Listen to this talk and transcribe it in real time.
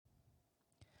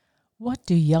What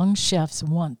do young chefs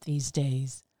want these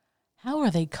days? How are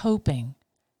they coping?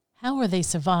 How are they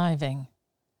surviving?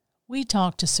 We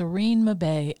talk to Serene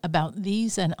Mabay about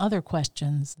these and other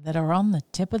questions that are on the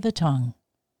tip of the tongue.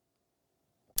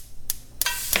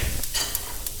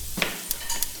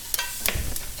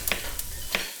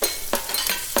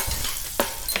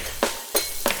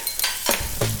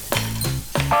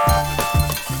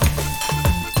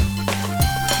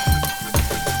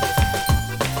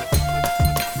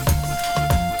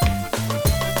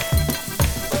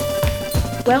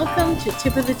 Welcome to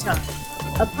Tip of the Tongue,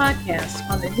 a podcast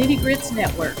on the Nitty Grits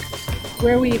Network,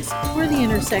 where we explore the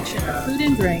intersection of food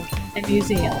and drink and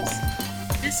museums.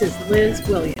 This is Liz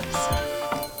Williams.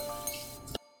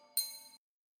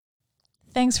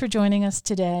 Thanks for joining us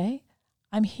today.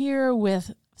 I'm here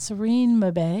with Serene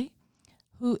Mabay,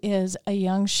 who is a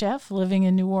young chef living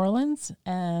in New Orleans,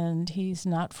 and he's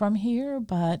not from here,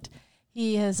 but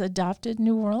he has adopted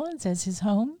New Orleans as his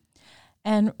home.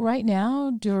 And right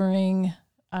now, during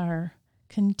our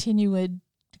continued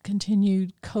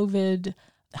COVID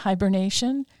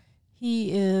hibernation,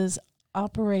 he is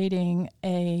operating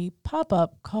a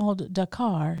pop-up called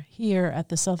Dakar here at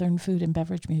the Southern Food and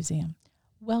Beverage Museum.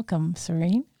 Welcome,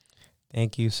 Serene.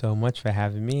 Thank you so much for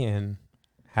having me, and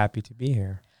happy to be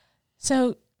here.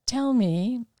 So tell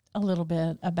me a little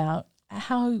bit about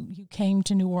how you came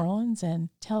to New Orleans, and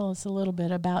tell us a little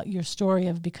bit about your story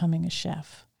of becoming a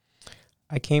chef.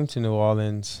 I came to New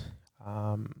Orleans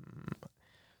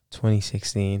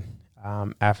 2016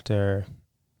 after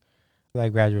I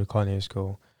graduated culinary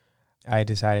school. I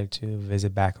decided to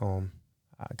visit back home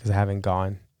because I haven't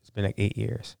gone. It's been like 8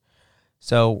 years.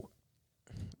 So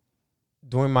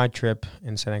during my trip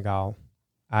in Senegal,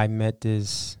 I met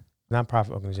this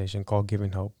nonprofit organization called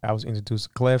Giving Hope. I was introduced to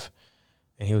Cliff,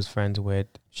 and he was friends with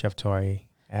Chef Tori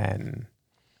and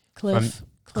Cliff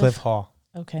Hall.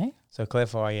 Okay. So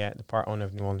Cliff Hall, the part owner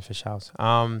of New Orleans Fish House.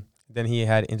 Then he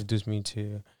had introduced me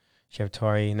to Chef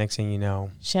Tori. Next thing you know,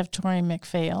 Chef Tori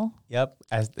McPhail. Yep,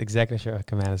 as the executive chef at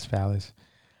Camadas Palace.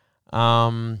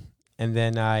 And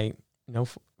then I,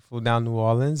 flew down New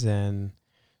Orleans and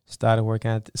started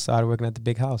working at the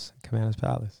big house, Camadas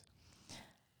Palace.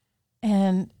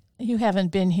 And you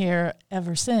haven't been here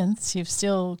ever since. You've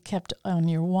still kept on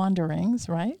your wanderings,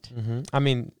 right? Mm-hmm. I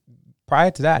mean,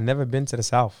 prior to that, I'd never been to the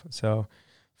South. So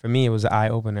for me, it was an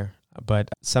eye-opener. But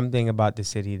something about the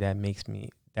city that makes me,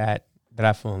 that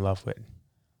I fall in love with.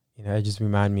 It just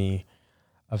reminds me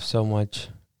of so much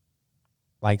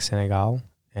like Senegal.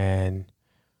 And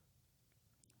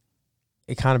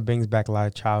it kind of brings back a lot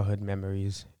of childhood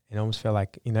memories. And I almost feel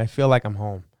like, I feel like I'm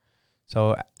home.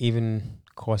 So even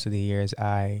course of the years,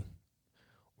 I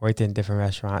worked in different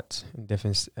restaurants in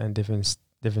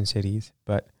different cities.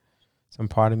 But some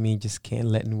part of me just can't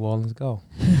let New Orleans go.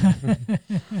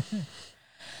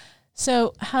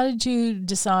 So how did you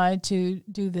decide to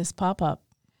do this pop-up?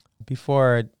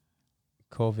 Before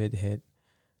COVID hit,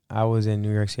 I was in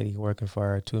New York City working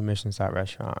for a 2 Michelin-star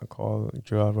restaurant called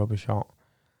Joël Robuchon.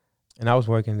 And I was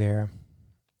working there.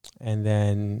 And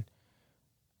then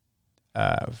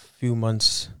a few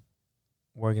months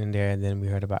working there, and then we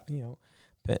heard about,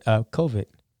 COVID.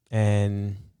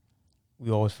 And we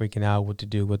all was freaking out what to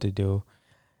do.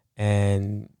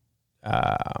 And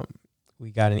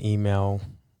we got an email.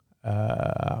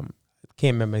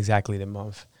 Can't remember exactly the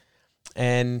month,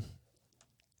 and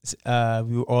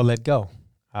we were all let go.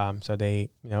 So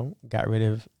they,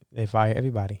 they fired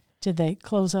everybody. Did they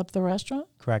close up the restaurant?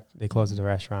 Correct. They closed the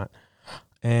restaurant,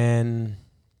 and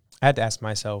I had to ask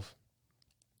myself,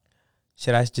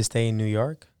 should I just stay in New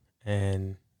York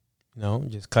and,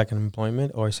 just collect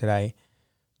unemployment, or should I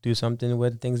do something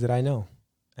with the things that I know?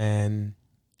 And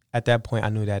at that point, I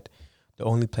knew that the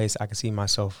only place I could see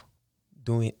myself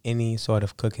doing any sort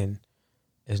of cooking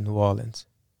is New Orleans.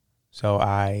 So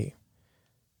I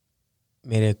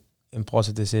made an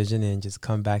impulsive decision and just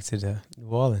come back to the New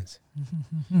Orleans.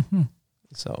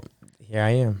 So here I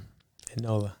am in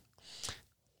NOLA.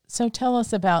 So tell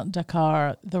us about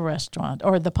Dakar, the restaurant,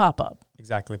 or the pop-up.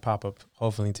 Exactly, pop-up,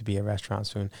 hopefully to be a restaurant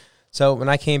soon. So when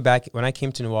I came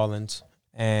to New Orleans,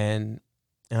 and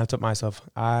I told myself,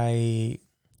 I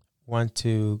want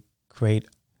to create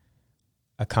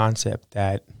a concept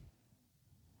that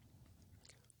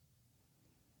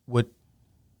would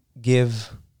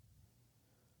give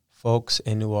folks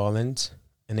in New Orleans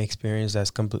an experience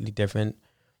that's completely different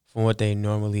from what they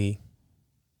normally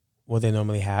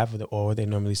have or what they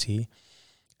normally see.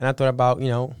 And I thought about,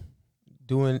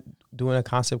 doing a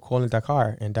concept called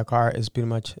Dakar. And Dakar is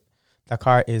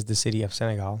the city of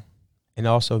Senegal, and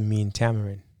also mean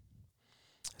tamarind.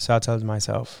 So I told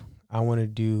myself, I've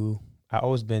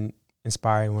always been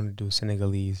inspired. I wanted to do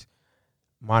Senegalese,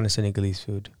 modern Senegalese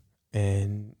food,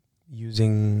 and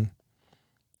using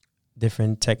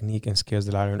different technique and skills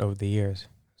that I learned over the years.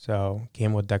 So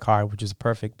came with Dakar, which is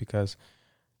perfect because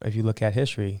if you look at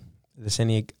history, the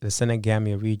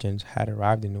Senegambia regions had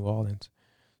arrived in New Orleans.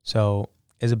 So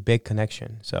it's a big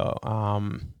connection. So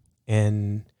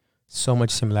and so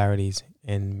much similarities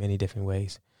in many different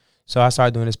ways. So I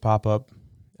started doing this pop-up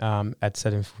at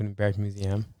Southern Food and Beverage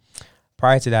Museum.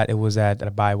 Prior to that, it was at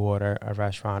a Bywater, a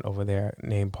restaurant over there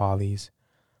named Polly's.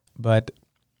 But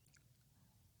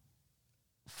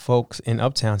folks in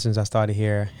Uptown, since I started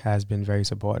here, has been very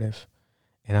supportive.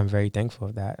 And I'm very thankful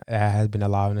for that. It has been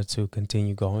allowing us to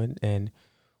continue going. And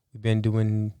we've been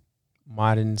doing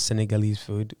modern Senegalese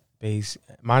food with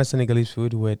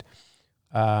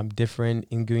different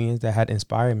ingredients that had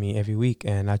inspired me every week.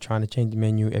 And I'm trying to change the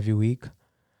menu every week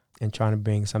and trying to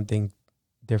bring something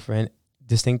different,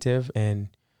 distinctive, and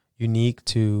unique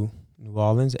to New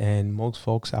Orleans. And most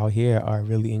folks out here are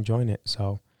really enjoying it.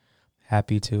 So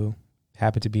happy to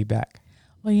be back.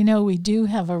 Well, you know, we do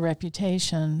have a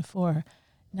reputation for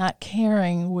not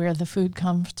caring where the food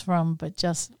comes from, but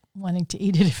just wanting to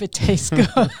eat it if it tastes good.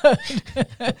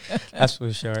 That's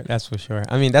for sure.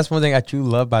 I mean, that's one thing I truly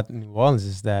love about New Orleans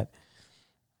is that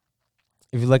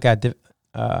if you look at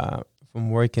from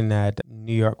working at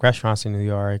New York restaurants in New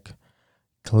York,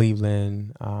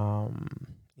 Cleveland,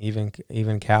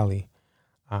 even Cali,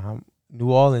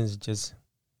 New Orleans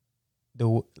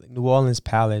the New Orleans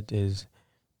palate is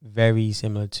very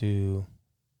similar to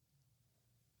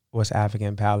West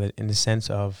African palate in the sense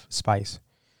of spice.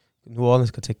 New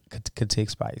Orleans could take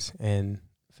spice, and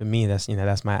for me, that's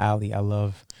my alley. I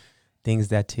love things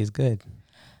that taste good.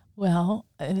 Well,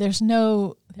 there's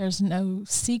no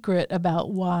secret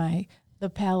about why the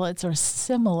palates are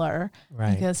similar,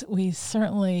 right? Because we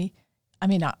certainly, I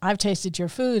mean, I've tasted your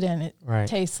food and it right.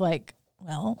 tastes like,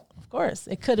 well, of course,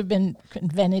 it could have been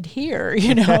invented here,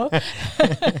 you know.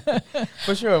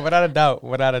 For sure, without a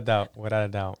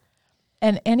doubt.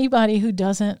 And anybody who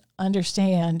doesn't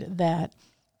understand that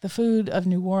the food of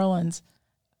New Orleans,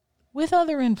 with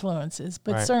other influences,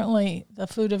 but right. certainly the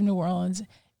food of New Orleans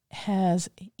has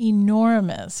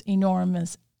enormous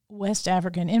West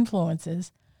African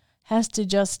influences, has to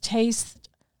just taste,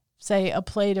 say, a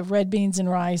plate of red beans and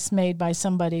rice made by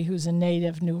somebody who's a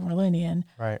native New Orleanian,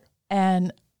 right,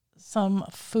 and some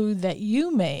food that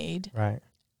you made, right,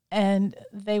 and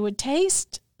they would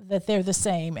taste that they're the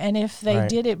same. And if they right.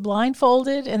 did it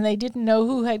blindfolded and they didn't know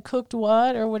who had cooked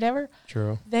what or whatever,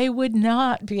 true, they would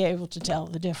not be able to tell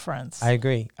the difference. I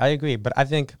agree. But I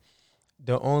think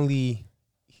the only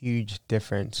huge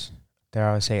difference there,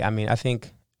 I would say, I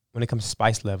think when it comes to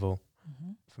spice level,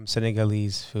 mm-hmm. from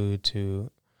Senegalese food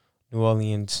to New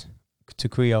Orleans to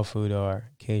Creole food or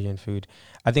Cajun food,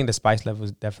 I think the spice level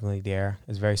is definitely there.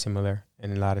 It's very similar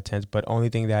in a lot of terms. But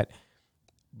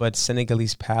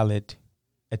Senegalese palate,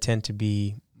 it tend to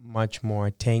be much more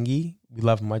tangy. We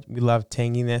love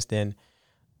tanginess. Then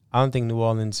I don't think New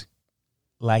Orleans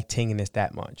like tanginess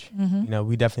that much. Mm-hmm. You know,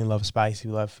 we definitely love spice.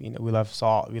 We love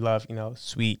salt. We love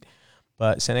sweet.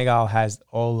 But Senegal has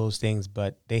all those things,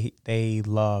 but they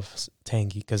love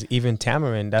tangy because even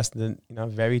tamarind, that's the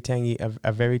very tangy,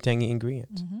 a very tangy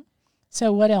ingredient. Mm-hmm.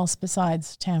 So what else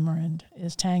besides tamarind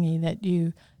is tangy that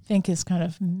you think is kind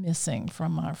of missing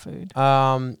from our food?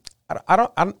 I'm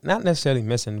not necessarily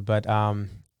missing, but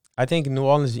I think New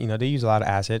Orleans, they use a lot of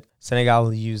acid.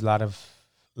 Senegal use a lot of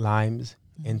limes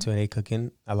mm-hmm. into their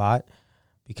cooking a lot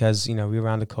because, we're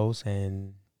around the coast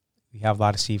and we have a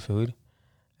lot of seafood.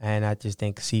 And I just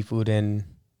think seafood and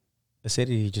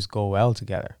acidity just go well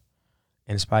together.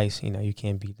 And spice, you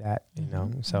can't beat that,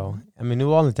 Mm-hmm. So, New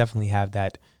Orleans definitely have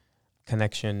that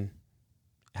connection,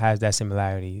 has that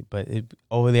similarity. But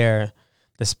over there,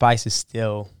 the spice is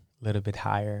still a little bit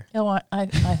higher. Oh, I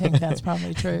think that's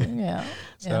probably true. Yeah.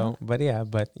 So,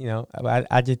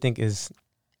 I just think is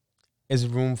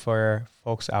room for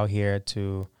folks out here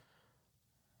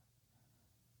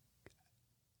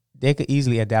they could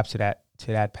easily adapt to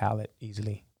that palate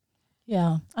easily.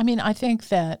 Yeah. I think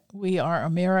that we are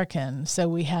American, so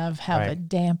we have right. a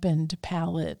dampened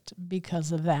palate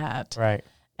because of that. Right.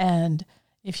 And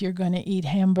if you're going to eat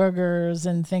hamburgers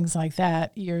and things like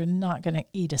that, you're not going to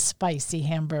eat a spicy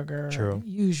hamburger. True.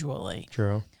 Usually.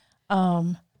 True.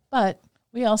 But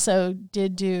we also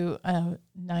did do a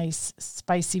nice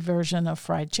spicy version of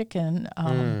fried chicken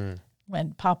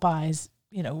when Popeyes,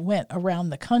 went around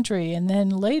the country and then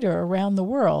later around the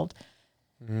world,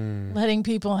 letting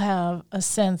people have a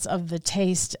sense of the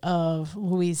taste of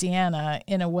Louisiana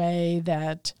in a way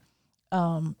that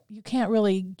you can't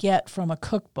really get from a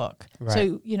cookbook. Right.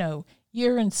 So,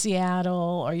 you're in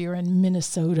Seattle or you're in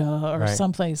Minnesota or Right.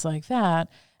 someplace like that,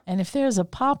 and if there's a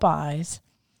Popeyes,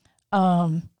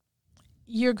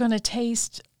 you're going to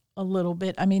taste a little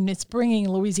bit. I mean, it's bringing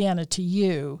Louisiana to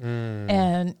you,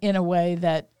 and in a way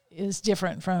that is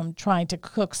different from trying to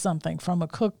cook something from a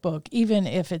cookbook, even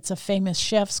if it's a famous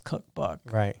chef's cookbook.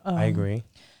 Right. I agree.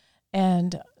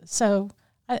 And so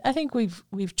I think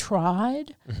we've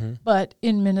tried, but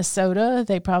in Minnesota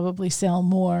they probably sell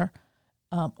more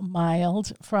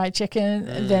mild fried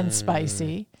chicken than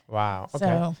spicy. Wow. Okay.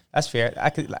 So That's fair. I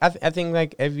think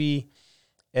like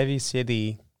every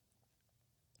city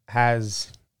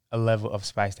has a level of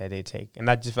spice that they take, and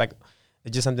not just like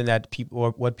it's just something that people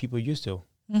or what people used to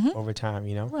over time.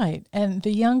 You know. right, and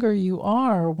the younger you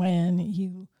are when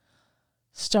you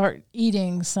start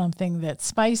eating something that's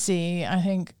spicy, I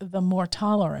think the more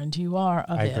tolerant you are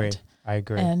of it. I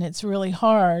agree. And it's really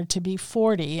hard to be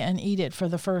 40 and eat it for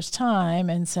the first time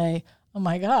and say, oh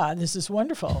my God, this is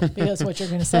wonderful. Because what you're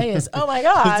going to say is, oh my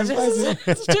God,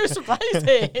 it's too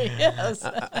spicy. Yes.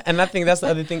 And I think that's the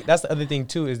other thing. That's the other thing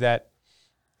too, is that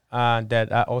that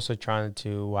I also trying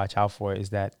to watch out for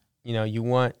is that, you know, you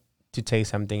want to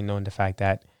taste something knowing the fact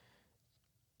that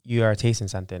you are tasting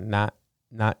something, not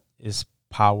is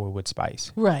power with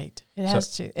spice. Right. It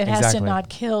has to. It has to not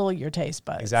kill your taste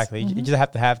buds. Exactly. You just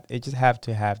have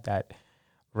to have that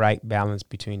right balance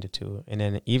between the two. And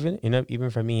then even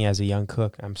for me as a young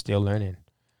cook, I'm still learning.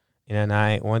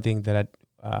 And one thing that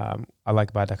I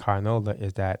like about the Caranola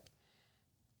is that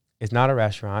it's not a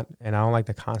restaurant, and I don't like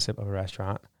the concept of a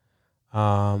restaurant.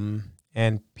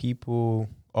 And people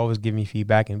always give me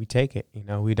feedback, and we take it. You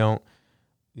know, we don't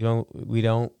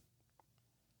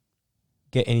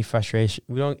get any frustration.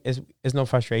 It's no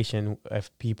frustration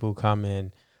if people come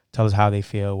and tell us how they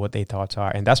feel, what their thoughts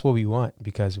are. And that's what we want,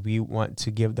 because we want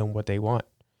to give them what they want.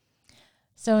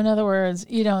 So in other words,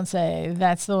 you don't say,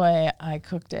 that's the way I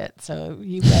cooked it, so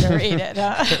you better eat it.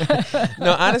 Huh?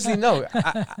 No, honestly, no.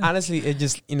 Honestly, it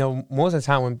just, you know, most of the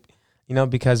time when, you know,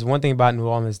 because one thing about New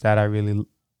Orleans that I really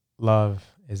love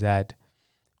is that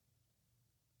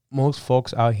most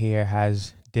folks out here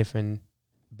has different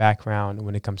background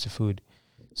when it comes to food.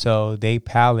 So their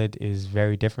palate is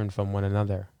very different from one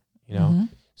another, you know?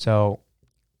 So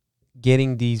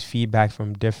getting these feedback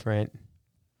from different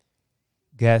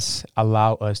guests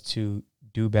allow us to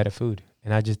do better food.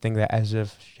 And I just think that as a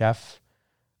chef,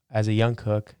 as a young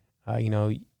cook, you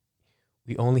know,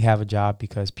 we only have a job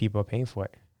because people are paying for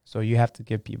it. So you have to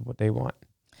give people what they want.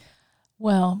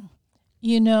 Well,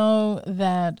 you know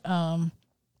that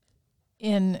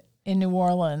in New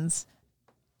Orleans,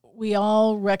 we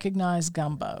all recognize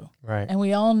gumbo. Right. And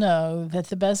we all know that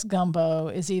the best gumbo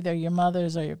is either your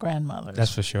mother's or your grandmother's.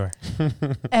 That's for sure.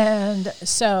 And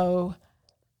so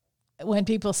when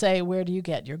people say, where do you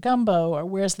get your gumbo, or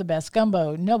where's the best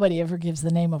gumbo, nobody ever gives the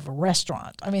name of a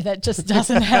restaurant. I mean, that just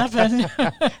doesn't happen.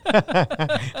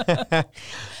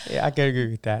 Yeah, I can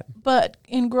agree with that. But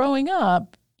in growing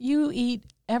up, you eat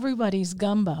everybody's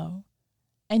gumbo,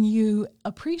 and you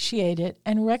appreciate it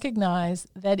and recognize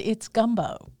that it's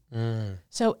gumbo.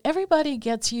 So everybody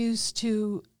gets used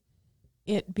to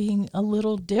it being a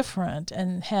little different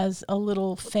and has a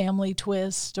little family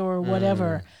twist or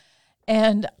whatever.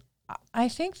 And I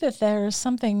think that there's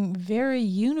something very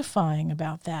unifying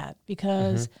about that,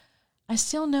 because I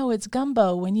still know it's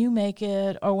gumbo when you make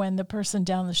it, or when the person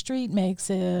down the street makes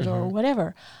it, or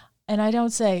whatever. And I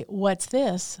don't say, what's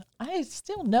this? I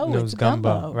still know it's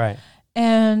gumbo. Right.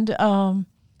 And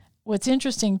what's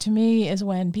interesting to me is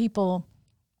when people,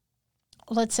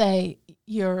 let's say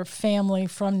your family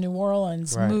from New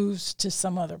Orleans moves to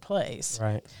some other place.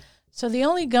 Right. So the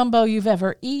only gumbo you've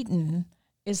ever eaten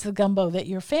is the gumbo that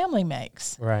your family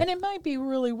makes. Right. And it might be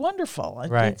really wonderful.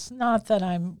 Right. It's not that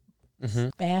I'm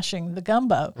bashing the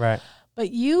gumbo. Right.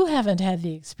 But you haven't had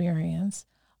the experience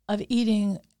of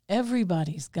eating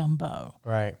everybody's gumbo.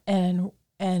 Right.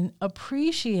 And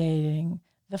appreciating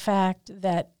the fact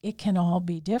that it can all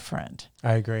be different.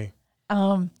 I agree.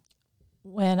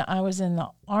 When I was in the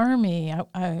Army,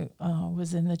 I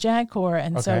was in the JAG Corps,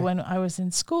 and so when I was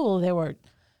in school, there were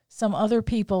some other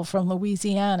people from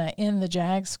Louisiana in the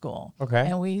JAG school. Okay.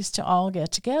 And we used to all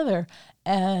get together,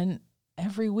 and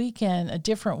every weekend a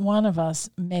different one of us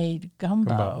made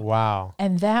gumbo. Wow.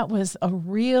 And that was a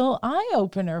real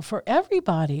eye-opener for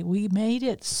everybody. We made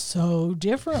it so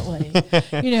differently,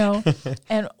 you know.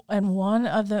 And one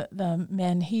of the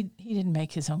men, he didn't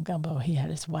make his own gumbo. He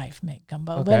had his wife make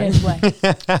gumbo. Okay. But anyway,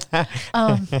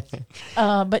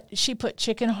 but she put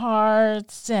chicken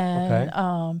hearts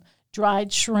and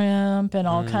dried shrimp and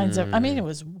all kinds of, I mean, it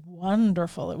was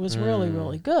wonderful. It was really,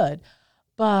 really good.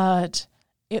 But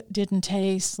it didn't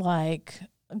taste like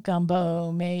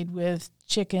gumbo made with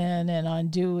chicken and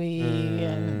andouille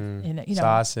and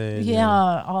sausage.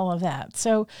 Yeah, all of that.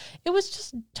 So it was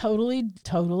just totally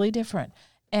different.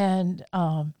 And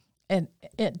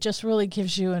it just really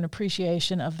gives you an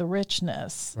appreciation of the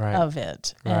richness of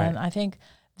it. And I think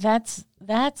that's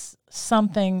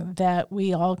something that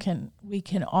we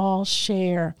can all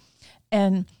share.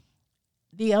 And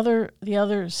the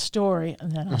other story,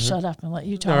 and then I'll shut up and let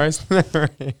you talk.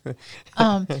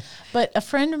 But a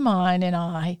friend of mine and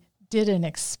I did an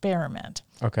experiment.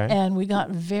 Okay. And we got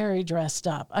very dressed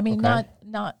up. I mean, not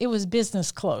it was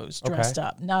business clothes dressed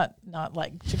up, not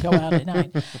like to go out at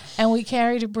night. And we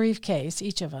carried a briefcase,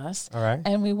 each of us. All right.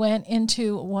 And we went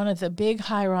into one of the big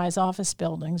high-rise office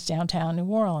buildings downtown New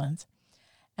Orleans.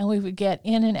 And we would get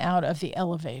in and out of the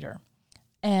elevator.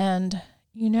 And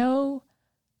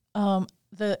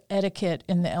the etiquette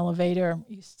in the elevator,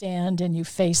 you stand and you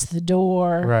face the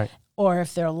door. Right. Or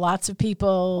if there are lots of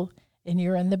people and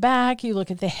you're in the back, you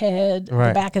look at the head, the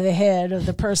Right. back of the head of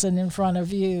the person in front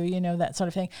of you, that sort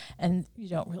of thing. And you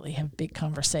don't really have big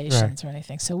conversations or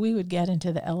anything. So we would get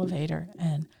into the elevator,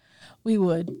 and we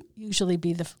would usually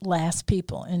be the last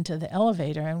people into the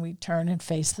elevator, and we'd turn and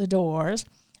face the doors.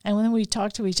 And then we'd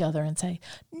talk to each other and say,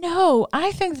 no,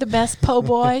 I think the best po'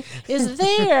 boy is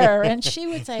there. And she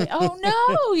would say, oh,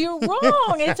 no, you're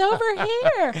wrong. It's over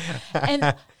here.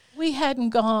 And we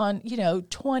hadn't gone,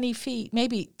 20 feet,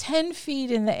 maybe 10 feet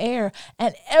in the air,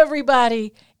 and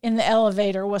everybody in the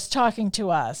elevator was talking to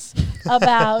us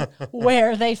about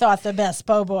where they thought the best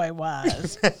po' boy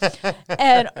was.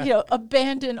 And,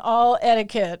 abandon all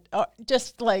etiquette,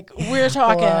 just like we're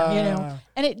talking,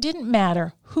 And it didn't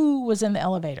matter who was in the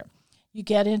elevator. You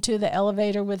get into the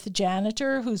elevator with the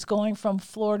janitor who's going from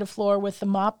floor to floor with the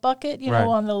mop bucket,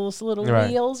 on those little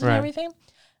wheels and everything.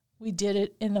 We did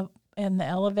it in the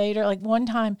elevator. Like one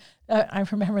time, I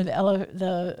remember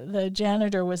the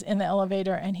janitor was in the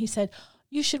elevator, and he said,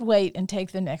 you should wait and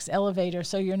take the next elevator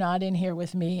so you're not in here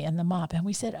with me and the mop. And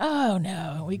we said, oh,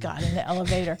 no. And we got in the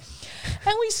elevator.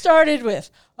 And we started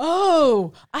with,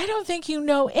 oh, I don't think you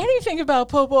know anything about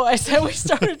po' boys. And we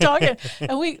started talking.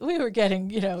 And we were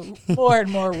getting, more and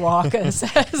more raucous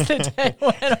as the day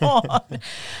went on.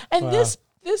 And this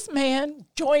man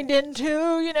joined in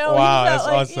too, Wow, that's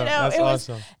awesome. That's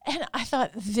awesome. And I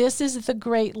thought, this is the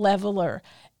great leveler.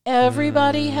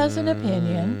 Everybody has an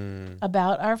opinion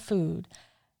about our food.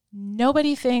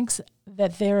 Nobody thinks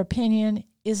that their opinion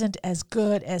isn't as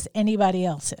good as anybody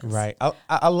else's. Right.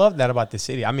 I love that about the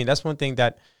city. I mean, that's one thing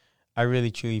that I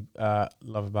really truly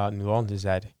love about New Orleans is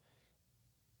that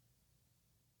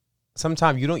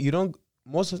sometimes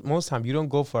most time you don't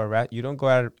go for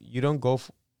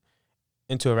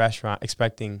into a restaurant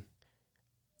expecting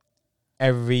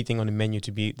everything on the menu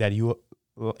to be that you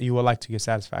would like to get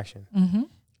satisfaction. Mm-hmm.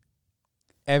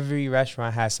 Every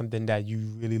restaurant has something that you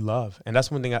really love, and that's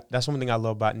one thing I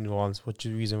love about New Orleans, which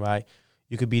is the reason why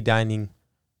you could be dining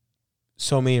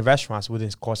so many restaurants within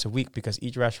the course of a week, because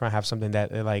each restaurant have something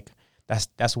that they're like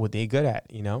that's what they're good at,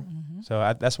 Mm-hmm.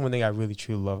 So that's one thing I really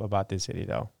truly love about this city,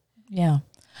 though. Yeah.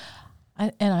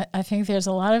 I think there's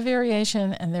a lot of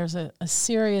variation, and there's a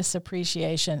serious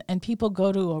appreciation, and people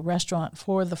go to a restaurant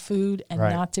for the food and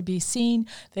not to be seen.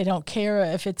 They don't care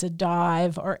if it's a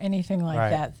dive or anything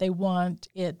like that. They want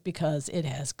it because it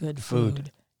has good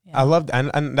food. Yeah. I love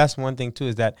that. And that's one thing too,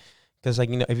 is that because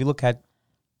if you look at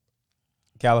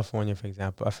California, for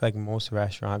example, I feel like most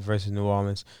restaurants versus New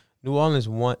Orleans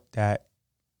want that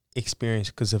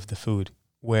experience because of the food,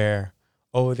 where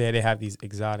over there they have these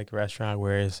exotic restaurants,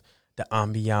 whereas the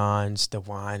ambiance, the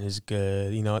wine is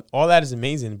good, all that is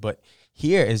amazing. But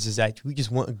here is just like, we just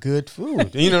want good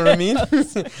food. You know what I mean?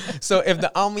 So if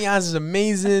the ambiance is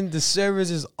amazing, the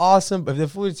service is awesome, but if the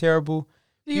food is terrible,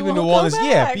 people in New Orleans,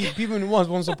 people in New Orleans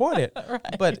won't support it.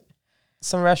 Right. But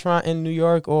some restaurant in New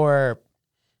York or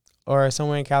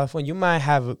somewhere in California, you might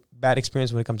have a bad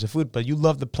experience when it comes to food, but you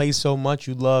love the place so much,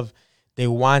 you love their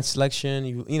wine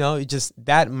selection, it just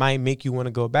that might make you want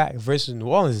to go back. Versus New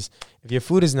Orleans, if your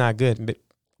food is not good,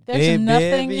 there's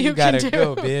nothing baby, you gotta can do.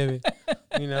 go, baby.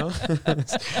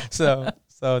 So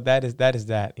that is that.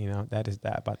 That is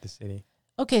that about the city.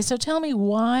 Okay, so tell me,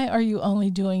 why are you only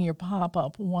doing your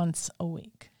pop-up once a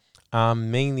week?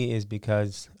 Mainly is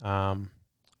because I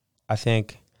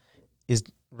think is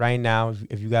right now,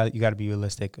 if you got to be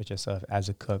realistic with yourself as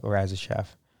a cook or as a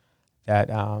chef, that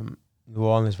New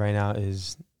Orleans right now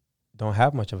don't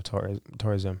have much of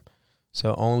tourism,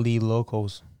 so only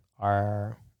locals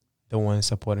are the ones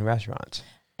supporting restaurants.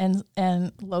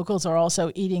 And locals are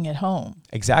also eating at home.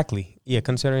 Exactly.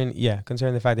 Considering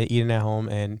the fact they're eating at home,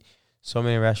 and so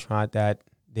many restaurants that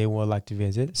they would like to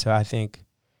visit. So I think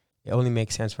it only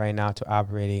makes sense right now to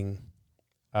operating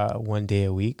 1 day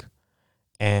a week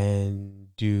and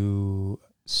do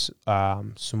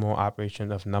small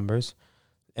operation of numbers.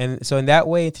 And so in that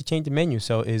way, to change the menu,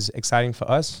 so is exciting for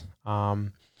us.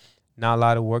 Not a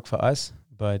lot of work for us,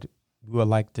 but we would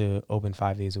like to open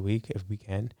 5 days a week if we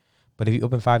can. But if you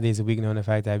open 5 days a week, knowing the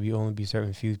fact that we only be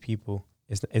serving few people,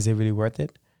 is it really worth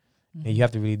it? Mm-hmm. And you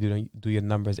have to really do your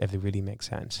numbers if it really makes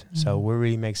sense. Mm-hmm. So what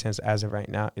really makes sense as of right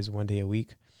now is 1 day a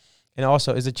week. And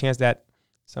also is a chance that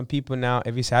some people now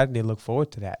every Saturday look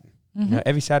forward to that. Mm-hmm. You know,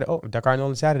 every Saturday, Dakar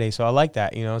Nola Saturday. So I like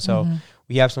that, you know. So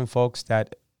we have some folks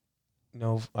that, you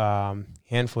know,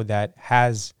 handful that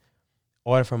has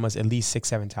ordered from us at least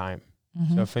 6-7 times.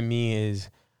 Mm-hmm. So for me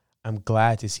I'm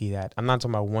glad to see that. I'm not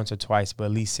talking about once or twice, but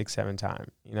at least 6-7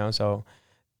 times, you know. So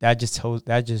that just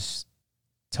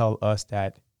tell us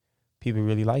that people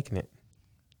really liking it.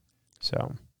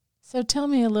 So tell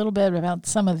me a little bit about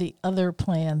some of the other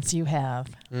plans you have.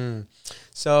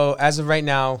 So as of right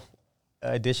now,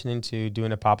 addition to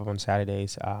doing a pop-up on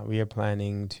Saturdays, we are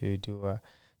planning to do a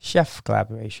chef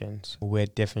collaborations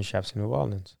with different chefs in New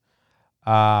Orleans.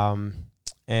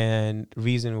 And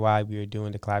reason why we are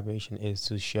doing the collaboration is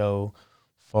to show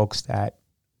folks that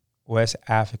West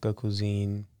Africa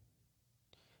cuisine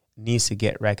needs to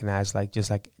get recognized, just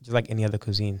like any other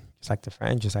cuisine, just like the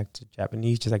French, just like the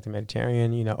Japanese, just like the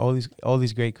Mediterranean, you know, all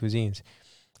these great cuisines.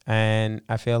 And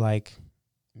I feel like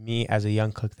me as a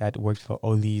young cook that worked for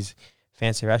all these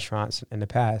fancy restaurants in the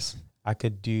past, I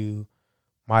could do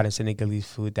modern Senegalese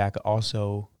food that could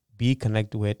also be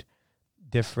connected with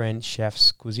different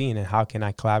chefs' cuisine, and how can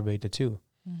I collaborate the two?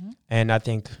 Mm-hmm. And I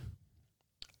think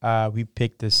we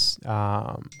picked this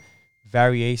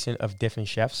variation of different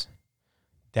chefs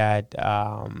that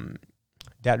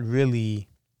really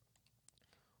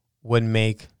would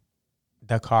make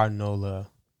Dakar Nola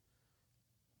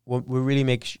what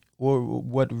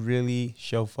really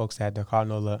show folks that Dakar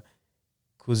Nola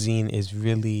cuisine is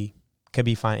really could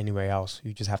be found anywhere else.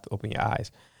 You just have to open your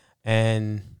eyes.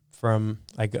 And from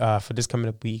for this coming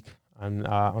up week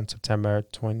on September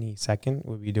 22nd,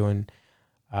 we'll be doing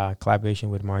collaboration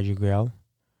with Margie Grill,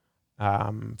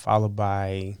 followed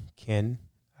by Ken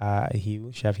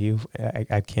Chef Hugh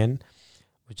at Ken,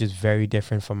 which is very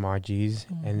different from Margie's.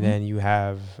 Mm-hmm. And then you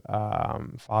have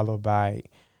followed by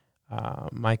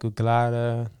Michael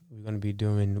Glada. We're going to be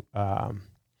doing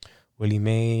Willie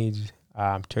Mays,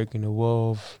 Turkey and the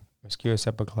Wolf, Mosquito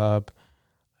Supper Club,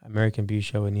 American Beef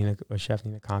Show with Chef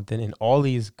Nina Compton. And all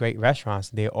these great restaurants,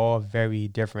 they're all very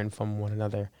different from one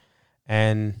another.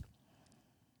 And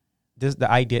the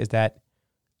idea is that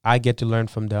I get to learn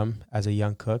from them as a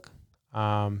young cook,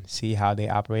 see how they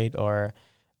operate or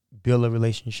build a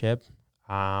relationship,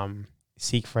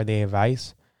 seek for their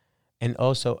advice, and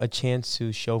also a chance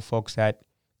to show folks that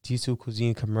these two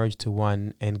cuisines can merge to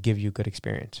one and give you a good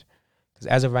experience. Because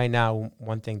as of right now,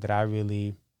 one thing that I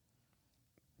really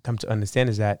come to understand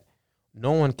is that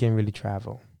no one can really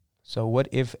travel. So what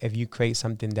if you create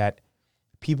something that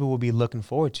people will be looking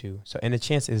forward to? So, and the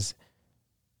chance is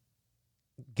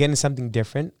getting something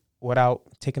different without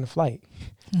taking a flight.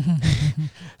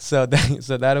 So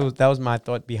that was my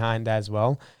thought behind that as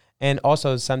well. And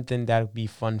also something that would be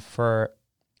fun for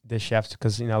the chefs,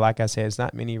 because, you know, like I said, it's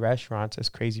not many restaurants. It's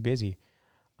crazy busy.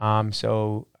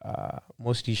 So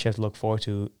most of these chefs look forward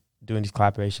to doing these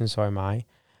collaborations. So am I.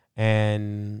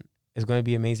 And it's going to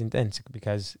be amazing things,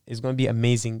 because it's going to be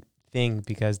amazing thing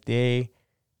because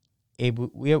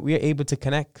we are able to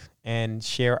connect and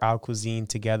share our cuisine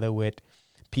together with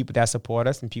people that support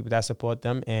us and people that support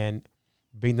them and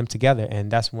bring them together. And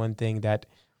that's one thing that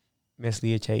Miss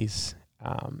Leah Chase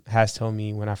has told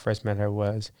me when I first met her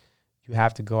was, you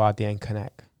have to go out there and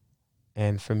connect.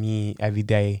 And for me, every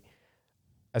day,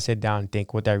 I sit down and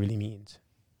think what that really means.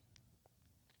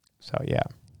 So, yeah.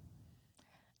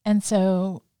 And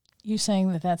so you're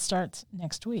saying that starts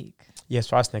next week? Yeah, it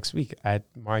starts next week at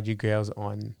Margie Grill's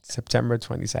on September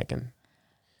 22nd.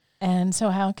 And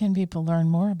so how can people learn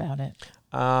more about it?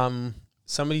 Some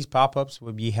of these pop-ups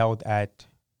will be held at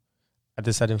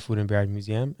the Southern Food and Beverage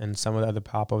Museum, and some of the other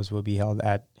pop-ups will be held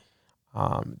at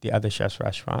the other chef's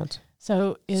restaurants.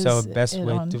 So best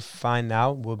way to find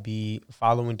out will be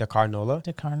following Dakar Nola.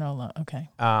 Dakar Nola, okay.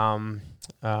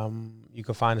 You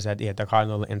can find us at Dakar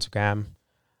Nola Instagram,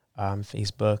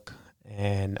 Facebook,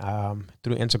 and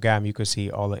through Instagram you can see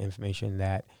all the information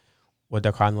that what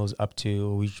Dakar Nola is up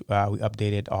to. We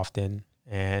update it often,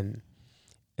 and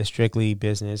it's strictly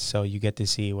business, so you get to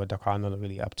see what Dakar Nola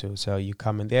really up to. So you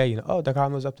come in there, Dakar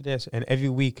Nola's up to this, and every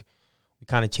week we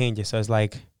kind of change it. So it's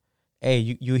like hey,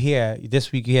 you here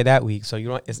this week, you here that week. So you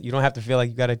don't have to feel like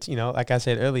you got to, like I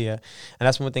said earlier. And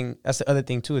that's one thing. That's the other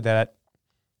thing too, that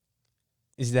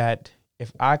is that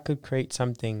if I could create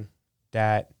something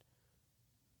that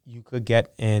you could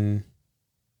get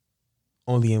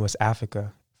only in West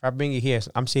Africa, if I bring you here,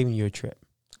 I'm saving you a trip.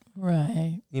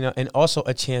 Right. And also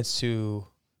a chance to,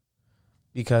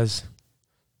 because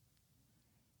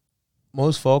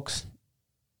most folks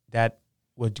that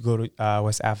would go to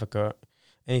West Africa,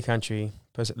 any country,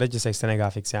 let's just say Senegal,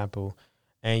 for example,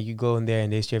 and you go in there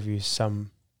and they serve you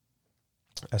some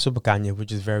super kanya,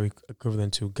 which is very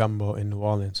equivalent to gumbo in New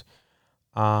Orleans.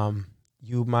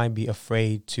 You might be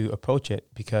afraid to approach it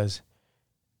because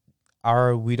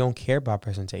we don't care about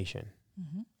presentation.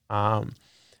 Mm-hmm.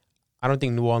 I don't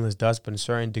think New Orleans does, but in a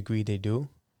certain degree they do.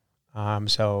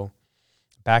 So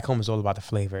back home is all about the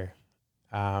flavor.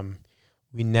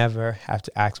 We never have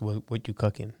to ask what you're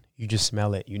cooking. You just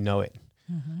smell it. You know it.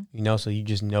 Mm-hmm. So you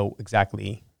just know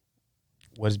exactly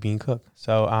what is being cooked.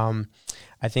 So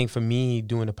I think for me,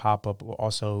 doing a pop-up will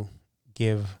also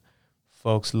give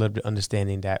folks a little bit of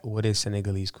understanding that what is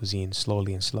Senegalese cuisine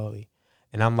slowly.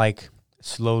 And I'm like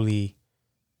slowly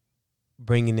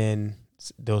bringing in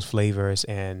those flavors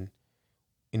and,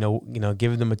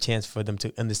 giving them a chance for them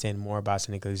to understand more about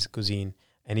Senegalese cuisine.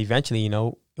 And eventually, it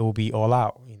will be all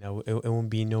out. It won't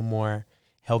be no more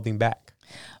holding back.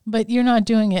 But you're not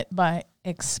doing it by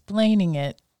explaining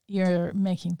it. You're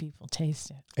making people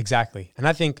taste it. Exactly. And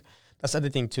I think that's the other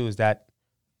thing, too, is that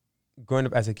growing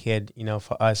up as a kid,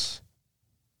 for us,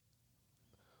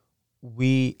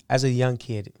 we, as a young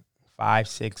kid, 5,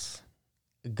 6,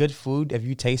 good food, if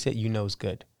you taste it, it's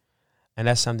good. And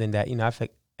that's something that, I feel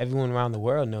like everyone around the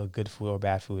world knows good food or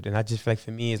bad food. And I just feel like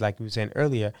for me, it's like we were saying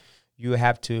earlier, you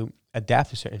have to adapt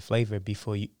to certain flavor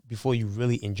before you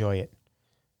really enjoy it.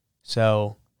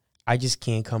 So I just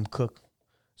can't come cook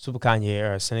super kanye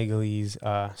or Senegalese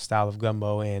style of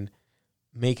gumbo and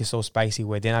make it so spicy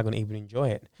where they're not going to even enjoy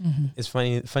it. Mm-hmm. It's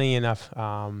funny enough,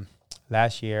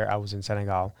 last year I was in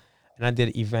Senegal and I did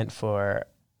an event for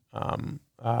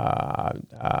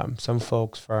some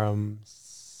folks from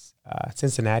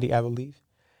Cincinnati, I believe.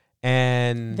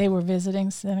 And they were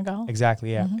visiting Senegal?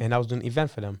 Exactly, yeah. Mm-hmm. And I was doing an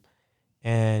event for them.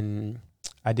 And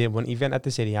I did one event at the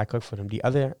city. I cooked for them. The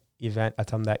other event, I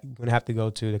told them that you're going to have to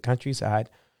go to the countryside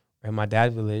in my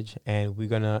dad's village, and we're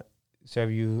going to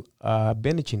serve you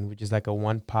benachin, which is like a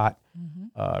one-pot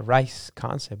rice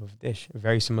concept of dish,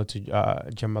 very similar to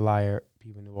jambalaya,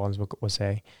 people in New Orleans would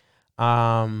say.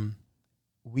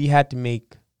 We had to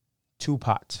make 2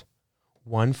 pots.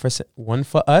 One for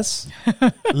us,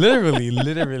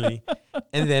 literally,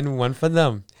 and then one for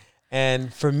them.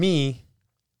 And for me,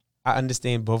 I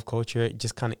understand both culture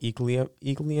just kind of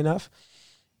equally enough.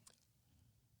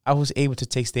 I was able to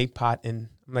take steak pot and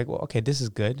I'm like, well, okay, this is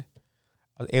good.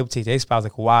 I was able to take steak pot. I was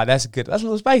like, wow, that's good. That's a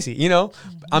little spicy,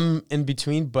 Mm-hmm. I'm in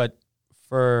between, but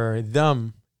for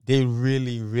them, they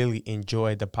really, really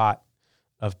enjoyed the pot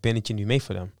of benachin we made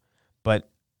for them. But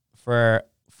for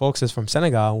folks that's from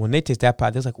Senegal, when they taste that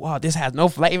pot, they're like, wow, this has no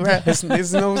flavor. There's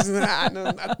no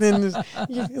nothing.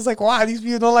 It's like, wow, these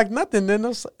people don't like nothing.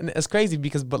 And it's crazy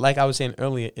because, but like I was saying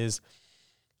earlier, is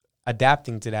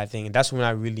adapting to that thing. And that's when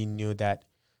I really knew that,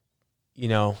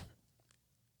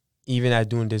 even at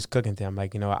doing this cooking thing, I'm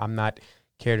like, I'm not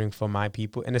caring for my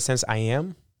people. In a sense, I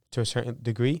am to a certain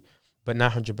degree, but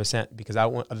not 100% because I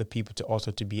want other people to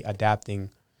also to be adapting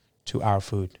to our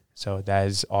food. So that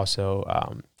is also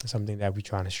something that we're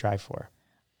trying to strive for.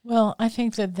 Well, I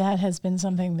think that has been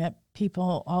something that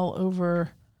people all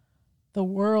over the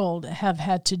world have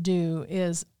had to do,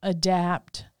 is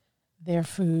adapt their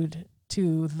food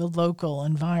to the local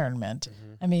environment.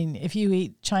 Mm-hmm. I mean, if you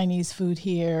eat Chinese food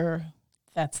here,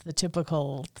 that's the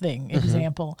typical thing,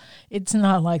 example. It's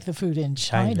not like the food in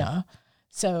China.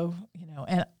 So,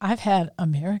 and I've had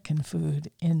American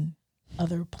food in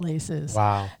other places.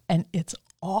 Wow. And it's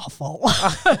awful.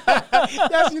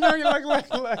 Yes,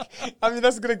 like, I mean,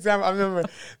 that's a good example. I remember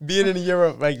being in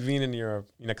Europe,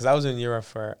 because I was in Europe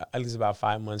for at least about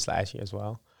 5 months last year as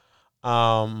well.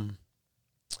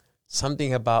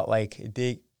 Something about like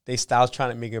they style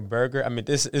trying to make a burger. I mean,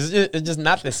 it's just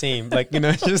not the same. Like,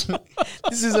 it's just,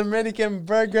 this is American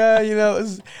burger,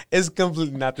 it's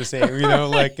completely not the same,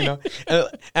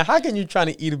 and how can you try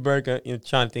to eat a burger,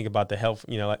 trying to think about the health,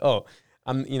 like, oh,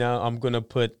 I'm going to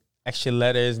put extra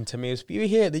lettuce and tomatoes. People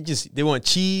here, they want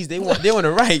cheese. They want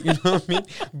it right. You know what I mean?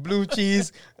 Blue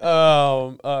cheese,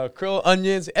 curl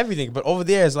onions, everything. But over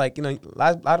there, it's like, a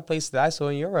lot of places that I saw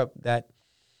in Europe that,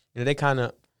 they kind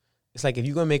of, it's like if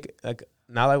you're going to make, like,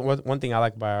 now like one thing I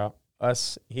like about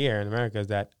us here in America is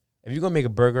that if you're going to make a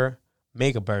burger,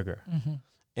 make a burger. Mm-hmm.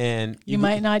 And you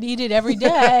might not eat it every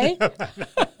day.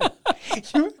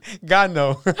 God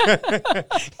no.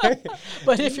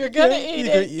 But if you're gonna eat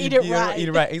it right. Eat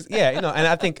it right. Yeah, and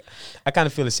I think I kind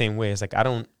of feel the same way. It's like I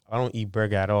don't eat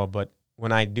burger at all, but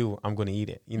when I do, I'm gonna eat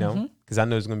it. Because I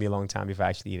know it's gonna be a long time before I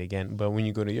actually eat again. But when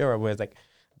you go to Europe, where it's like,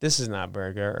 this is not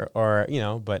burger, or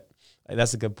but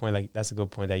that's a good point. Like that's a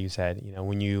good point that you said.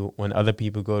 When other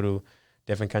people go to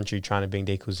different country trying to bring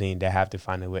their cuisine, they have to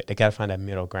find a way. They gotta find that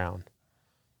middle ground.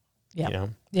 Yeah.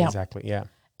 Exactly. Yeah.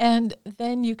 And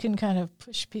then you can kind of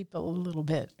push people a little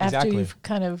bit after you've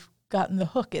kind of gotten the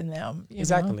hook in them.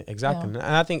 Exactly. Yeah. And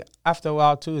I think after a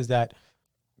while too is that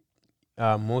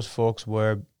most folks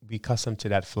will be accustomed to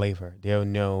that flavor. They'll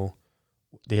know,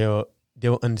 they'll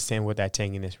understand what that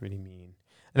tanginess really means.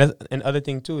 And another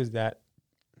thing too is that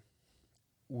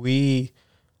in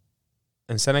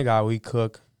Senegal, we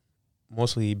cook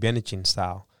mostly Benachin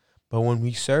style, but when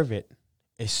we serve it,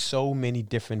 it's so many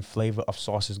different flavor of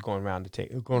sauces going around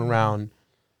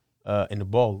in the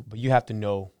bowl, but you have to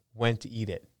know when to eat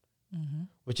it,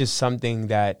 which is something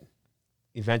that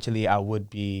eventually I would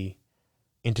be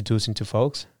introducing to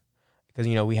folks, because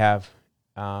we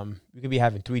could be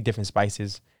having 3 different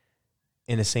spices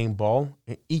in the same bowl,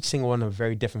 and each single one are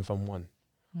very different from one.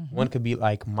 One could be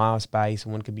like mild spice,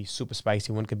 one could be super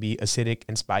spicy, one could be acidic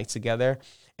and spice together,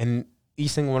 and each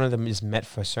single one of them is meant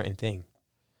for a certain thing.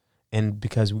 And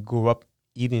because we grew up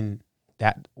eating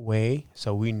that way,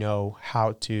 so we know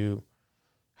how to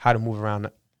move around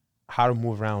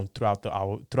throughout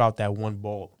that one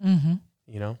bowl.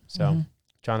 So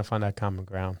trying to find that common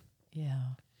ground. Yeah.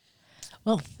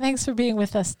 Well, thanks for being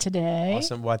with us today.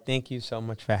 Awesome. Well, thank you so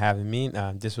much for having me.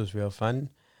 This was real fun,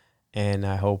 and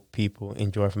I hope people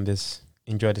enjoy this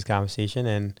conversation,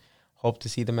 and hope to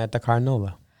see them at the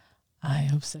Carnola. I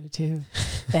hope so too.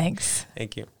 Thanks.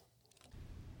 Thank you.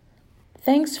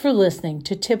 Thanks for listening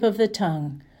to Tip of the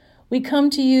Tongue. We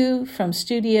come to you from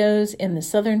studios in the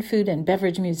Southern Food and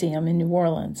Beverage Museum in New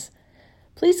Orleans.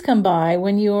 Please come by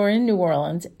when you are in New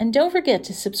Orleans, and don't forget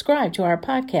to subscribe to our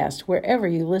podcast wherever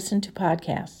you listen to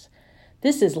podcasts.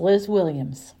 This is Liz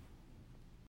Williams.